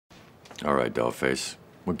All right, dollface.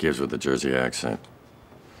 What gives with the Jersey accent?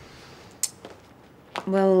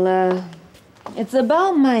 Well, it's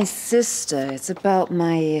about my sister. It's about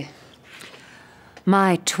my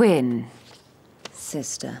twin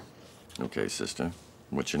sister. Okay, sister.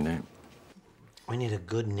 What's your name? We need a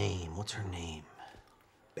good name. What's her name?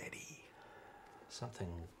 Betty. Something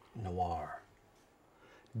noir.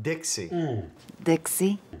 Dixie.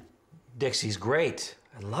 Dixie? Dixie's great.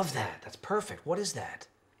 I love that. That's perfect. What is that?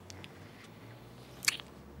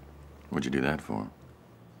 What'd you do that for?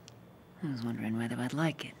 I was wondering whether I'd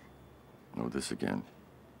like it. Oh, this again.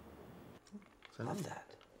 I love that.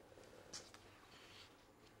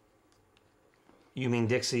 You mean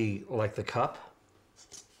Dixie like the cup?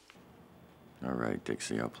 All right,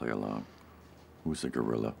 Dixie, I'll play along. Who's the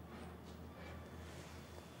gorilla?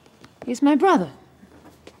 He's my brother.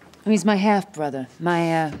 He's my half-brother.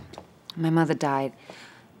 My mother died.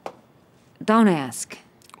 Don't ask.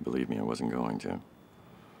 Believe me, I wasn't going to.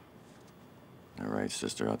 All right,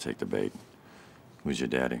 sister, I'll take the bait. Who's your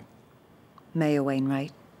daddy? Mayor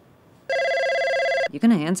Wainwright. You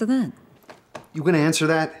gonna answer that? You gonna answer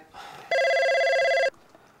that?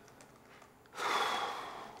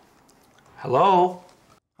 Hello?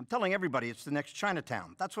 I'm telling everybody it's the next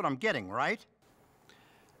Chinatown. That's what I'm getting, right?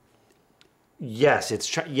 Yes,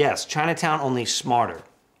 yes, Chinatown, only smarter.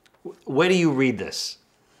 Where do you read this?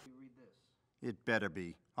 It better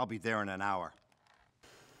be. I'll be there in an hour.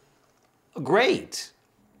 Great.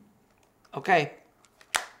 Okay.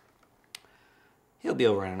 He'll be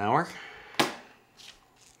over in an hour. I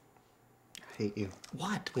hate you.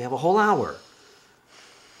 What? We have a whole hour.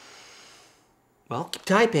 Well, keep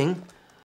typing.